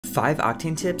5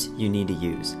 Octane tips you need to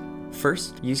use.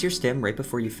 First, use your stim right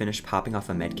before you finish popping off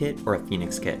a med kit or a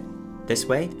Phoenix kit. This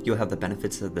way, you'll have the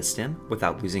benefits of the stim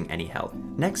without losing any health.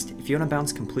 Next, if you want to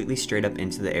bounce completely straight up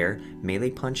into the air,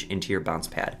 melee punch into your bounce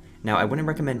pad. Now, I wouldn't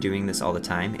recommend doing this all the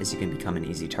time as you can become an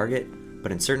easy target,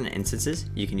 but in certain instances,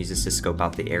 you can use this to scope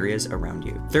out the areas around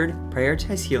you. Third,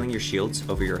 prioritize healing your shields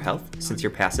over your health since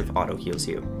your passive auto heals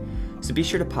you. So be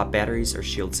sure to pop batteries or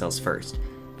shield cells first.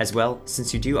 As well,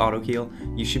 since you do auto heal,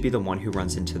 you should be the one who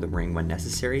runs into the ring when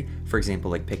necessary, for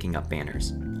example like picking up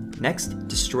banners. Next,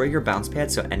 destroy your bounce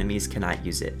pad so enemies cannot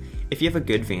use it. If you have a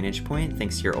good vantage point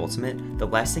thanks to your ultimate, the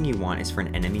last thing you want is for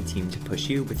an enemy team to push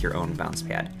you with your own bounce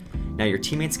pad. Now your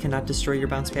teammates cannot destroy your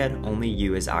bounce pad, only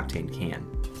you as Octane can.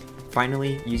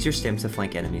 Finally, use your stim to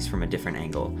flank enemies from a different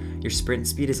angle. Your sprint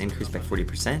speed is increased by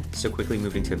 40%, so quickly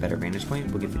moving to a better vantage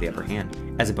point will give you the upper hand.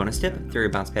 As a bonus tip, throw your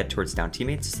bounce pad towards down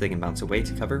teammates so they can bounce away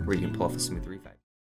to cover where you can pull off a smooth revive.